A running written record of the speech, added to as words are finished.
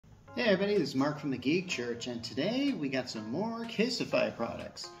Hey everybody, this is Mark from the Geek Church, and today we got some more CASETiFY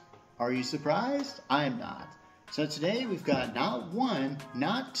products. Are you surprised? I'm not. So today we've got not one,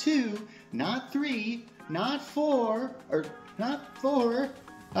 not two, not three, not four, not five,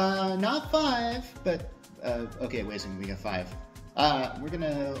 but, okay, wait a second, we got five. We're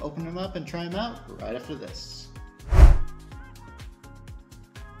gonna open them up and try them out right after this.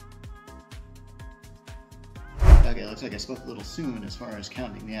 Okay, looks like I spoke a little soon as far as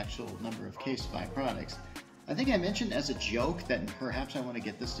counting the actual number of CASETiFY products. I think I mentioned as a joke that perhaps I want to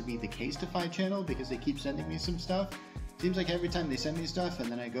get this to be the CASETiFY channel because they keep sending me some stuff. Seems like every time they send me stuff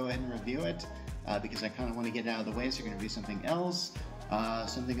and then I go ahead and review it because I kind of want to get it out of the way so you're going to do something else.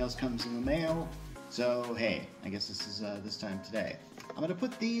 Something else comes in the mail. So hey, I guess this is this time today. I'm going to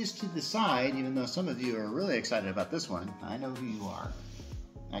put these to the side even though some of you are really excited about this one. I know who you are.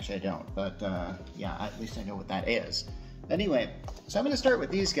 Actually, I don't, but yeah, at least I know what that is. Anyway, so I'm going to start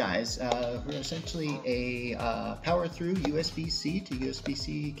with these guys. We're essentially a PowerThru USB-C to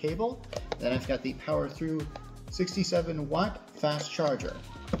USB-C cable. Then I've got the PowerThru 67-watt fast charger.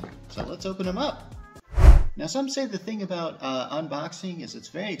 So let's open them up. Now, some say the thing about unboxing is it's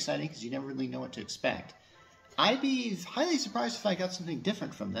very exciting because you never really know what to expect. I'd be highly surprised if I got something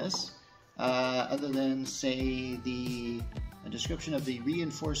different from this, other than, say, a description of the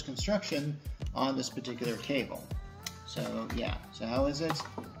reinforced construction on this particular cable. So yeah, so how is it?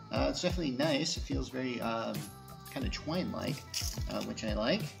 It's definitely nice. It feels very kind of twine-like, which I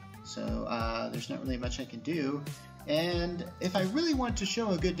like. So there's not really much I can do. And if I really want to show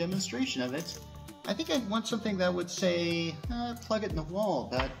a good demonstration of it, I think I'd want something that would say, plug it in the wall,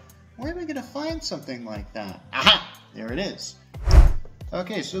 but where am I going to find something like that? Aha! There it is.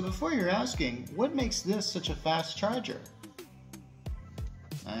 Okay, so before you're asking, what makes this such a fast charger?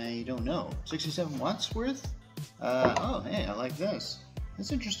 I don't know. 67 watts worth? Oh, hey, I like this. It's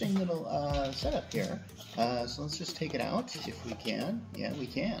an interesting little setup here. So let's just take it out if we can. Yeah, we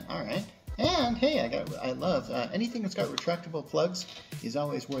can. All right. And hey, I love anything that's got retractable plugs is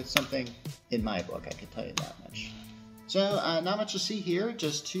always worth something in my book. I can tell you that much. So not much to see here.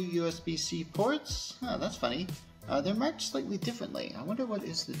 Just two USB-C ports. Oh, that's funny. They're marked slightly differently. I wonder what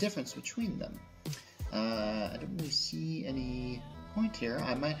is the difference between them. I don't really see any point here.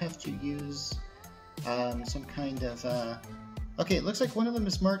 I might have to use some kind of okay, it looks like one of them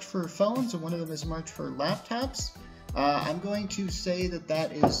is marked for phones and one of them is marked for laptops. I'm going to say that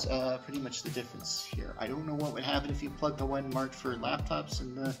that is pretty much the difference here. I don't know what would happen if you plug the one marked for laptops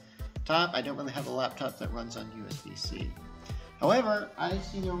in the top. I don't really have a laptop that runs on USB-C. However, I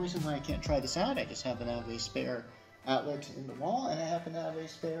see no reason why I can't try this out. I just happen to have a spare outlet in the wall and I happen to have a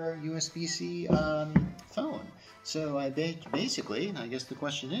spare USB-C phone. So I basically, I guess the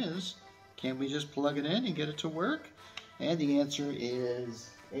question is, can we just plug it in and get it to work? And the answer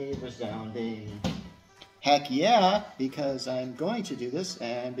is a resounding heck yeah, because I'm going to do this,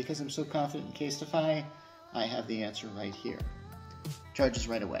 and because I'm so confident in CASETiFY, I have the answer right here. Charges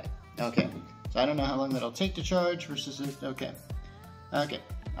right away. Okay, so I don't know how long that'll take to charge versus it. Okay.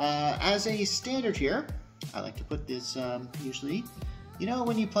 As a standard here, I like to put this usually. You know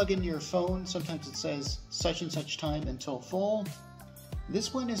when you plug in your phone, sometimes it says such and such time until full.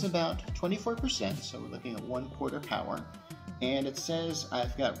 This one is about 24%, so we're looking at 1/4 power. And it says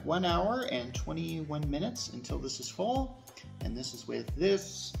I've got 1 hour and 21 minutes until this is full. And this is with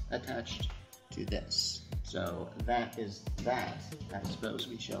this attached to this. So that is that, I suppose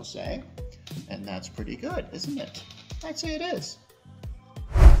we shall say. And that's pretty good, isn't it? I'd say it is.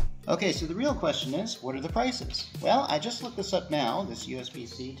 Okay, so the real question is, what are the prices? Well, I just looked this up now, this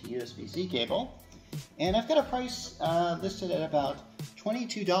USB-C to USB-C cable, and I've got a price listed at about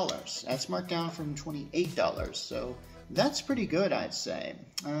 $22. That's marked down from $28, so that's pretty good, I'd say.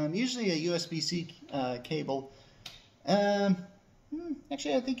 Usually a USB-C cable,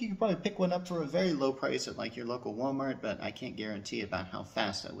 actually I think you could probably pick one up for a very low price at like your local Walmart, but I can't guarantee about how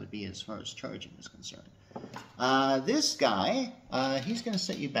fast that would be as far as charging is concerned. This guy, he's going to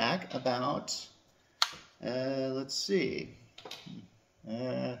set you back about, let's see,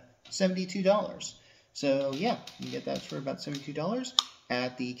 $72. So yeah, you can get that for about $72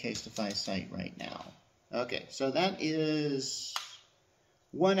 at the CASETiFY site right now. Okay, so that is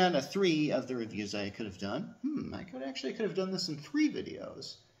 1 out of 3 of the reviews I could have done. I could have done this in 3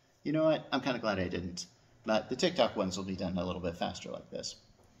 videos. You know what? I'm kind of glad I didn't. But the TikTok ones will be done a little bit faster like this.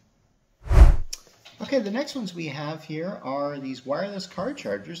 Okay, the next ones we have here are these wireless car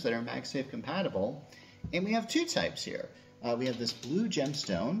chargers that are MagSafe compatible. And we have 2 types here. We have this blue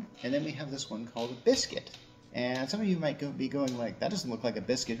gemstone, and then we have this one called a biscuit. And some of you might be going like, that doesn't look like a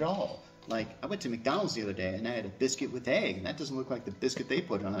biscuit at all. Like, I went to McDonald's the other day and I had a biscuit with egg, and that doesn't look like the biscuit they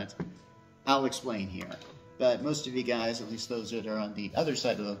put on it. I'll explain here. But most of you guys, at least those that are on the other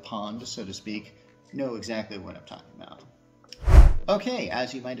side of the pond, so to speak, know exactly what I'm talking about. Okay,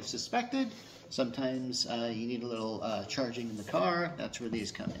 as you might have suspected, sometimes you need a little charging in the car. That's where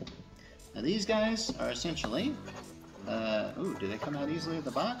these come in. Now these guys are essentially, ooh, do they come out easily of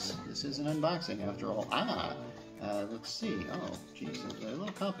the box? This is an unboxing after all. Let's see. Oh, geez, they're a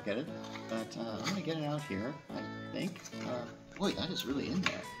little complicated, but I'm going to get it out here, I think. Boy, that is really in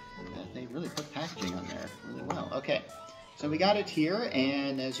there. They really put packaging on there really well. Okay, so we got it here,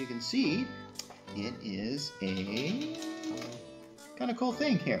 and as you can see, it is a kind of cool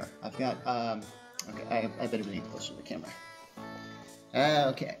thing here. I've got, okay, I better be closer to the camera.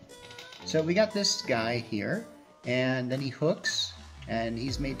 Okay, so we got this guy here, and then he hooks, and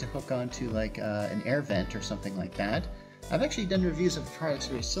he's made to hook onto like an air vent or something like that. I've actually done reviews of products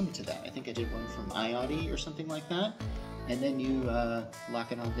very similar to that. I think I did one from iAudi or something like that. And then you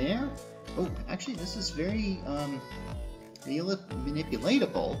lock it on there. Oh, actually this is very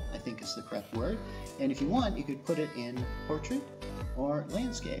manipulatable, I think is the correct word. And if you want, you could put it in portrait or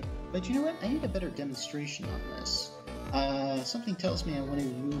landscape. But you know what? I need a better demonstration on this. Something tells me I want to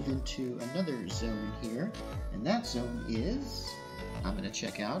move into another zone here. And that zone is, I'm going to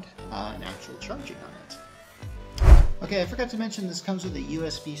check out an actual charging on it. Okay, I forgot to mention this comes with a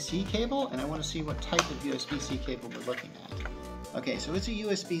USB-C cable, and I want to see what type of USB-C cable we're looking at. Okay, so it's a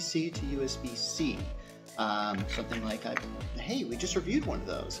USB-C to USB-C. Something like, hey, we just reviewed one of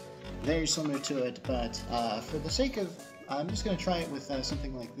those. Very similar to it, but for the sake of, I'm just going to try it with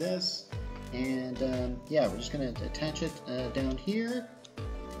something like this. And yeah, we're just going to attach it down here.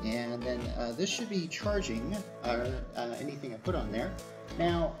 And then this should be charging anything I put on there.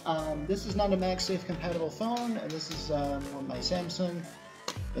 Now, this is not a MagSafe compatible phone. This is my Samsung.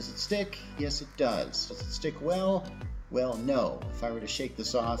 Does it stick? Yes, it does. Does it stick well? Well, no. If I were to shake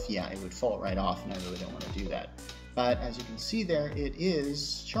this off, yeah, it would fall right off, and I really don't want to do that. But as you can see there, it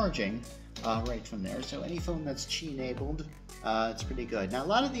is charging right from there. So any phone that's Qi-enabled, it's pretty good. Now, a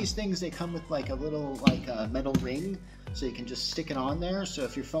lot of these things, they come with like a little metal ring, so you can just stick it on there. So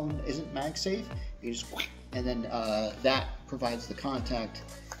if your phone isn't MagSafe, you just and then that provides the contact,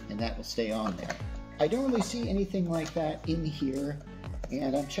 and that will stay on there. I don't really see anything like that in here,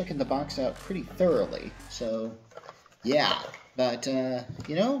 and I'm checking the box out pretty thoroughly. So yeah, but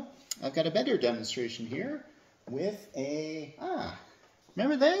you know, I've got a better demonstration here with a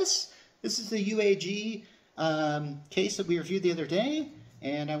remember this? This is the UAG case that we reviewed the other day,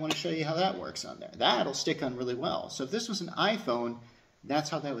 and I want to show you how that works on there. That'll stick on really well. So if this was an iPhone, that's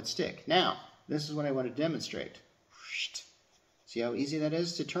how that would stick. Now, this is what I want to demonstrate. See how easy that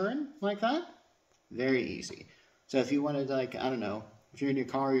is to turn like that? Very easy. So if you wanted, like, I don't know, if you're in your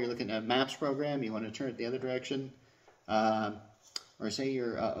car, you're looking at a maps program, you want to turn it the other direction, or say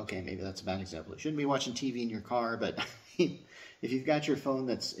you're, okay, maybe that's a bad example. You shouldn't be watching TV in your car, but if you've got your phone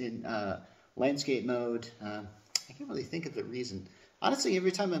that's in landscape mode, I can't really think of the reason. Honestly,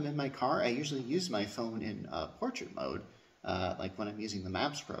 every time I'm in my car, I usually use my phone in portrait mode, like when I'm using the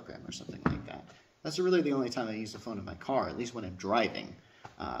maps program or something like that. That's really the only time I use the phone in my car, at least when I'm driving,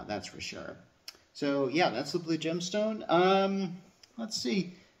 that's for sure. So yeah, that's the blue gemstone. Let's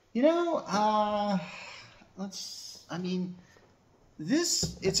see, you know, I mean,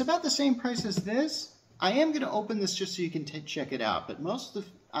 this, it's about the same price as this. I am going to open this just so you can check it out, but most of the,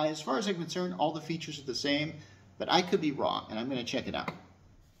 as far as I'm concerned, all the features are the same, but I could be wrong, and I'm going to check it out.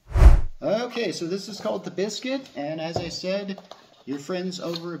 Okay, so this is called the Biscuit, and as I said, your friends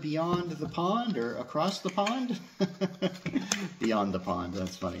over beyond the pond, or across the pond? Beyond the pond,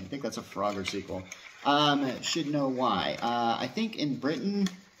 that's funny. I think that's a Frogger sequel. Should know why. I think in Britain,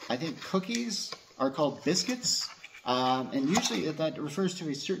 I think cookies are called biscuits, and usually that refers to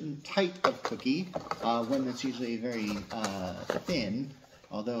a certain type of cookie, one that's usually very thin,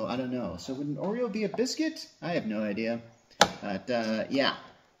 although I don't know. So would an Oreo be a biscuit? I have no idea. But yeah,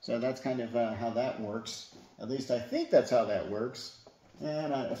 so that's kind of how that works. At least I think that's how that works.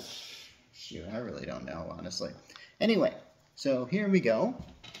 And shoot, I really don't know, honestly. Anyway, so here we go.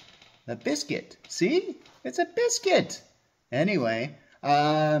 A biscuit. See? It's a biscuit. Anyway,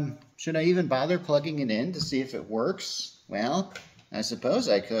 should I even bother plugging it in to see if it works? Well, I suppose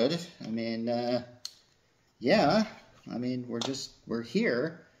I could. I mean, yeah. I mean, we're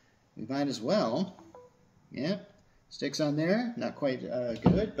here. We might as well. Yep. Sticks on there. Not quite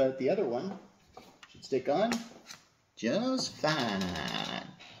good, but the other one should stick on just fine.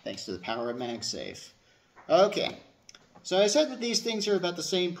 Thanks to the power of MagSafe. Okay. So I said that these things are about the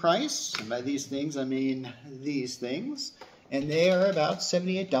same price. And by these things, I mean these things. and they are about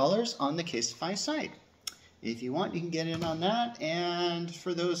 $78 on the CASETiFY site. If you want, you can get in on that, and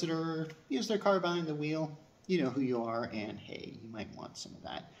for those that use their car behind the wheel, you know who you are, and hey, you might want some of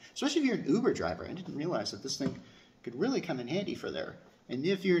that. Especially if you're an Uber driver. I didn't realize that this thing could really come in handy for there. And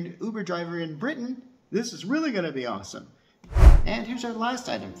if you're an Uber driver in Britain, this is really going to be awesome. And here's our last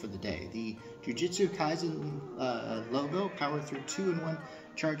item for the day, the Jujutsu Kaisen logo PowerThru 2-in-1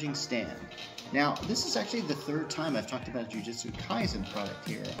 charging stand. Now, this is actually the third time I've talked about a Jujutsu Kaisen product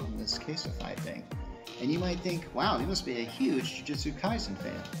here on this CASETiFY thing. And you might think, wow, you must be a huge Jujutsu Kaisen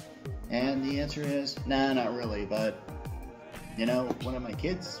fan. And the answer is, nah, not really, but, you know, one of my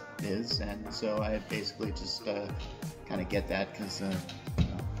kids is, and so I basically just kind of get that because, you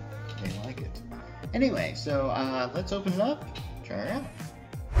know, they like it. Anyway, so let's open it up, try it out.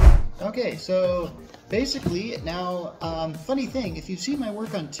 Okay, so basically now, funny thing, if you've seen my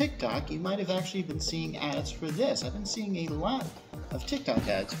work on TikTok, you might have actually been seeing ads for this. I've been seeing a lot of TikTok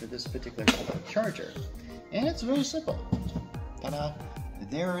ads for this particular charger. And it's very simple. Ta-da!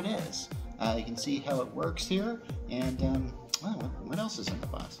 There it is. You can see how it works here. And, wow, what else is in the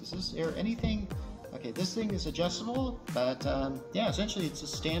box? Is there anything? Okay, this thing is adjustable, but yeah, essentially it's a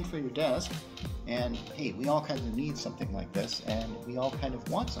stand for your desk. And hey, we all kind of need something like this, and we all kind of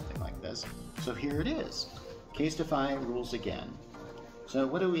want something like this. So here it is. CASETiFY rules again. So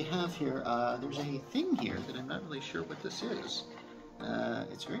what do we have here? There's a thing here that I'm not really sure what this is.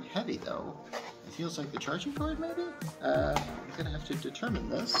 It's very heavy though. It feels like the charging cord maybe? I'm gonna have to determine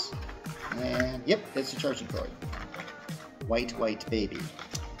this. And yep, it's a charging cord. White baby.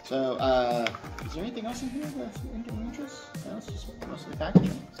 So, is there anything else in here that's of interest? No, it's just mostly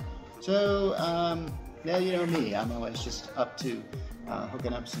packaging. So, yeah, you know me, I'm always just up to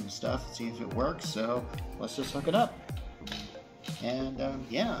hooking up some stuff, seeing if it works, so let's just hook it up. And,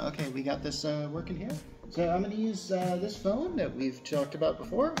 yeah, okay, we got this working here. So I'm going to use this phone that we've talked about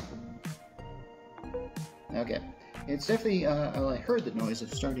before. Okay, it's definitely, I heard the noise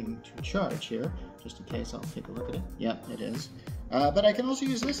of starting to charge here. Just in case, I'll take a look at it. Yeah, it is. But I can also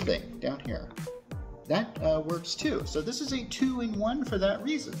use this thing down here. That works too. So this is a 2-in-1 for that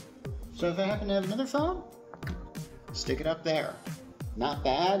reason. So if I happen to have another phone, stick it up there. Not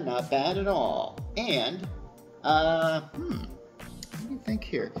bad at all. And, let me think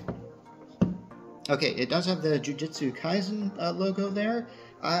here. Okay, it does have the Jujutsu Kaisen logo there.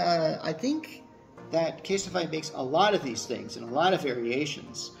 I think that CASETiFY makes a lot of these things in a lot of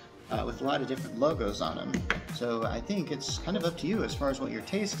variations with a lot of different logos on them. So I think it's kind of up to you as far as what your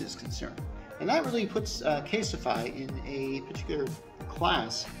taste is concerned. And that really puts CASETiFY in a particular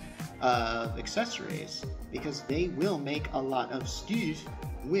class of accessories because they will make a lot of stuff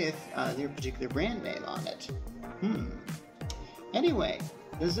with their particular brand name on it. Anyway,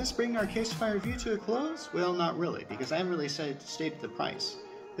 does this bring our CASETiFY review to a close? Well, not really, because I haven't really stated the price.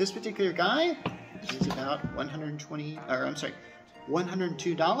 This particular guy is about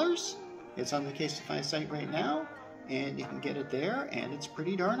 $102. It's on the CASETiFY site right now, and you can get it there, and it's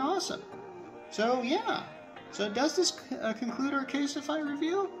pretty darn awesome. So yeah, so does this conclude our CASETiFY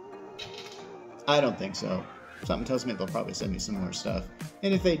review? I don't think so. Something tells me they'll probably send me some more stuff.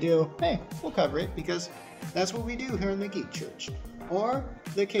 And if they do, hey, we'll cover it, because that's what we do here in the Geek Church. Or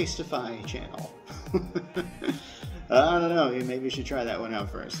the CASETiFY channel. I don't know, maybe you should try that one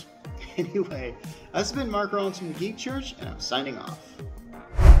out first. Anyway, this has been Mark Rollins from the Geek Church, and I'm signing off.